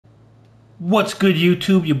What's good,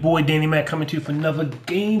 YouTube? Your boy Danny Mac coming to you for another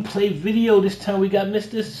gameplay video. This time we got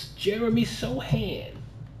Mr. Jeremy Sochan.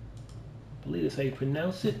 I believe that's how you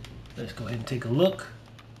pronounce it. Let's go ahead and take a look.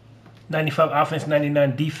 95 offense,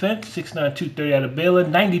 99 defense, 6'9", 230 out of Baylor,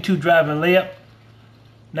 92 driving layup,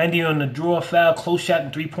 90 on the draw, foul, close shot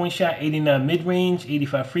and three-point shot, 89 mid-range,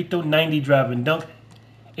 85 free throw, 90 driving dunk,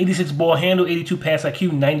 86 ball handle, 82 pass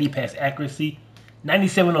IQ, 90 pass accuracy,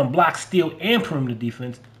 97 on block, steal, and perimeter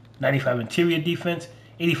defense, 95 interior defense,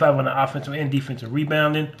 85 on the offensive and defensive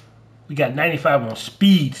rebounding. We got 95 on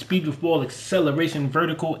speed with ball acceleration,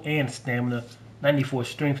 vertical, and stamina, 94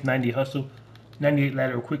 strength, 90 hustle, 98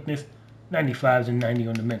 lateral quickness, 95s and 90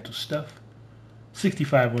 on the mental stuff,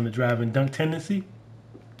 65 on the drive and dunk tendency.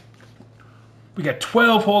 We got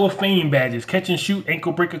 12 Hall of Fame badges: catch and shoot,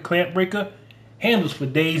 ankle breaker, clamp breaker, handles for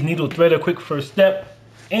days, needle threader, quick first step,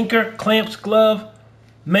 anchor, clamps, glove,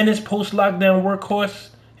 menace, post lockdown, workhorse.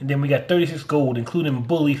 And then we got 36 gold, including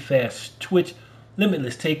bully, fast twitch,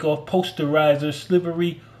 limitless takeoff, posterizer,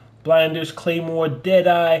 slivery, blinders, claymore, dead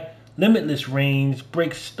eye, limitless range,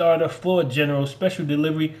 break starter, floor general, special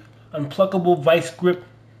delivery, unpluckable, vice grip,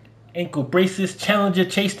 ankle braces, challenger,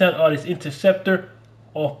 chase down artist, interceptor,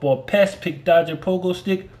 off ball pest, pick dodger, pogo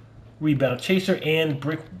stick, rebound chaser, and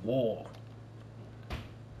brick wall.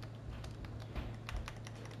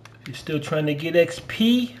 If you're still trying to get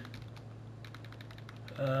XP,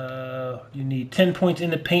 you need 10 points in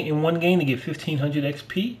the paint in one game to get 1500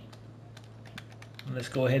 XP. Let's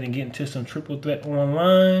go ahead and get into some triple threat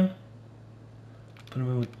online. Put them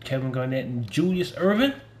in with Kevin Garnett and Julius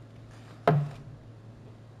Erving.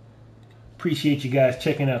 Appreciate you guys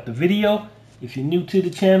checking out the video. If you're new to the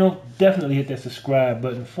channel, definitely hit that subscribe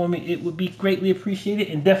button for me. It would be greatly appreciated,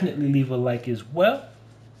 and definitely leave a like as well.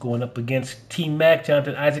 Going up against Team Mac,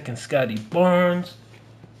 Jonathan Isaac, and Scottie Barnes.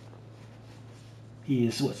 He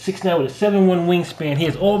is, 6'9" with a 7'1" wingspan. He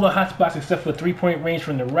has all the hot spots except for three-point range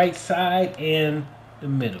from the right side and the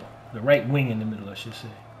middle. The right wing in the middle, I should say.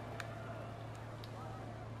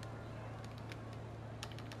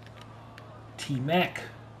 T-Mac.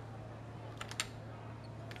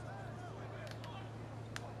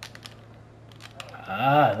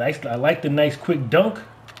 Nice. I like the nice quick dunk.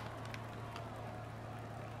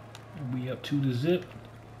 We up to the zip.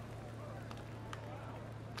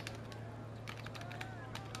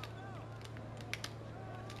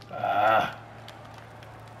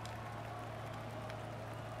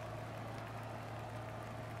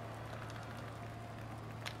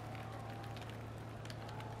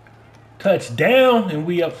 Touchdown, and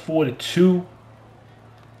we up 4-2.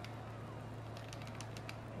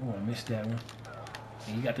 Oh, I missed that one.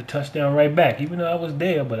 And you got the touchdown right back, even though I was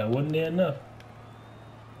there, but I wasn't there enough.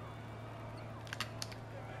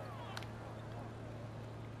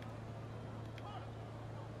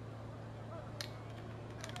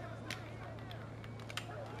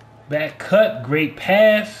 Back cut, great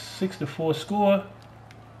pass, 6-4 score.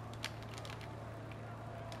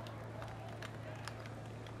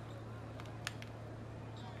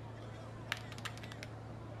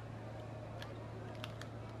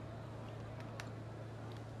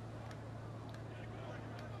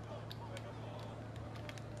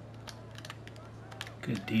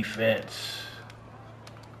 Good defense.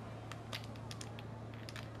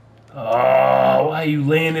 Oh, why are you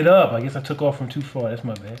laying it up? I guess I took off from too far. That's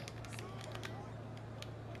my bad.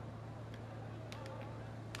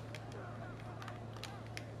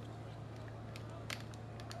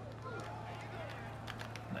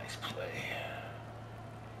 Nice play.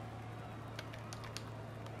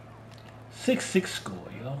 6-6 score,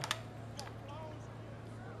 yo.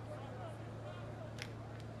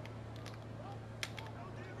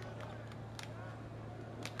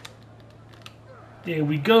 There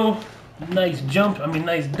we go. Nice jump.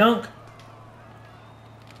 Nice dunk.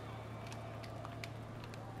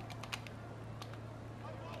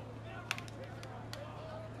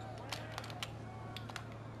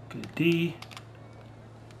 Good D.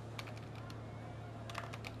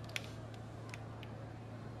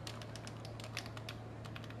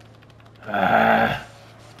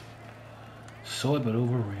 Saw it but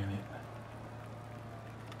overran it.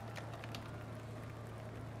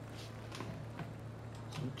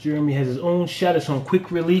 Jeremy has his own shot. It's on quick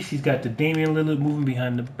release. He's got the Damian Lillard moving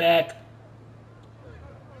behind the back.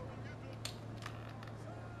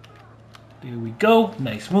 There we go.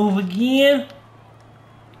 Nice move again.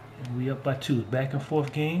 And we up by 2. Back and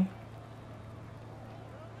forth game.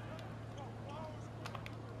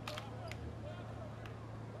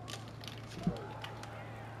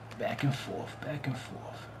 Back and forth. Back and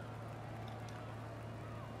forth.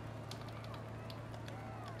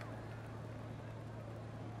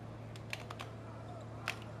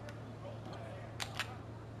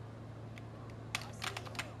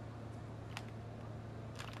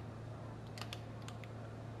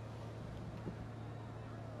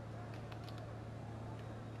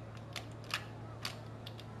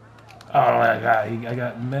 Oh, I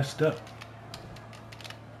got messed up.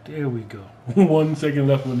 There we go. 1 second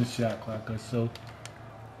left on the shot clock. So,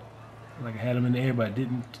 like I had him in the air, but I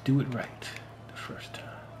didn't do it right the first time.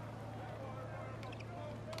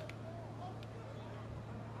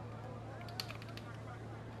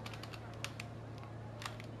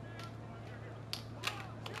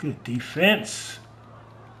 Good defense.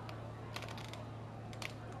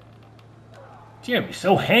 Jeremy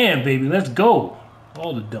Sohan, baby. Let's go.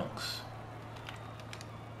 All the dunks.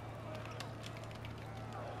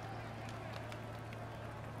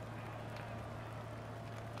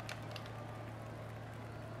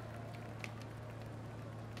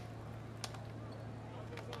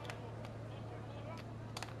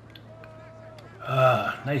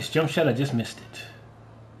 Nice jump shot. I just missed it.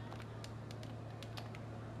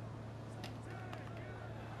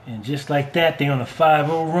 And just like that, they're on a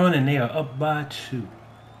 5-0 run, and they are up by 2.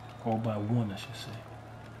 Or by 1, I should say.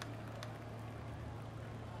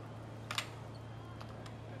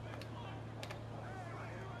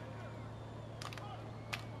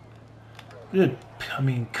 Good,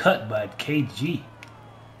 cut by KG.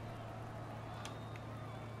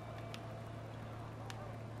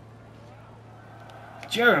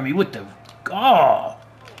 Jeremy with the... Oh!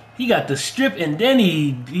 He got the strip, and then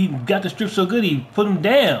he got the strip so good he put him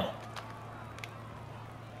down.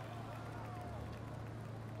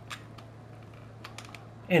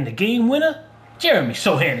 And the game winner, Jeremy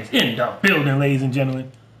Sohan is in the building, ladies and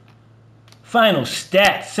gentlemen. Final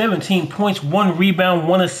stats, 17 points, 1 rebound,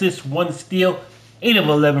 1 assist, 1 steal, 8 of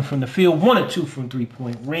 11 from the field, 1 of 2 from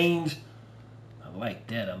three-point range. I like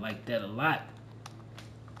that. I like that a lot.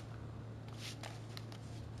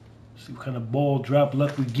 See what kind of ball drop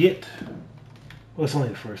luck we get. Well, it's only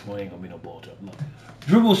the first one. Ain't gonna be no ball drop luck.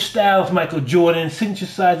 Dribble styles, Michael Jordan. Signature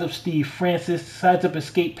sides up, Steve Francis. Sides up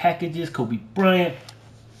escape packages, Kobe Bryant.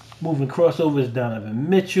 Moving crossovers, Donovan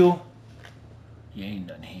Mitchell. Yeah, ain't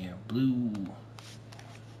nothing here. Blue.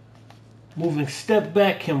 Moving step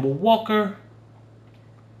back, Kemba Walker.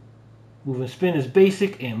 Moving spin is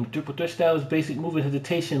basic, and triple threat style is basic. Moving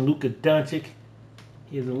hesitation, Luka Doncic.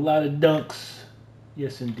 He has a lot of dunks.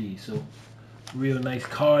 Yes, indeed. So, real nice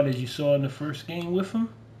card as you saw in the first game with him.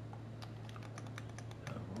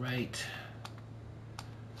 All right.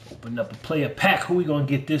 Open up a player pack. Who we gonna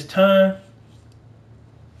get this time?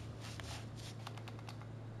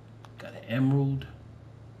 Got an emerald.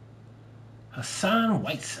 Hassan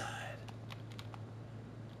Whiteside.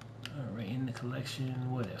 All right, in the collection.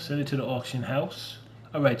 What else? Send it to the auction house.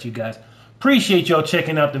 All right, you guys. Appreciate y'all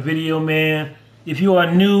checking out the video, man. If you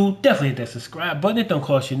are new, definitely hit that subscribe button. It don't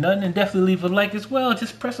cost you nothing. And definitely leave a like as well.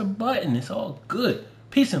 Just press a button. It's all good.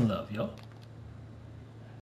 Peace and love, y'all.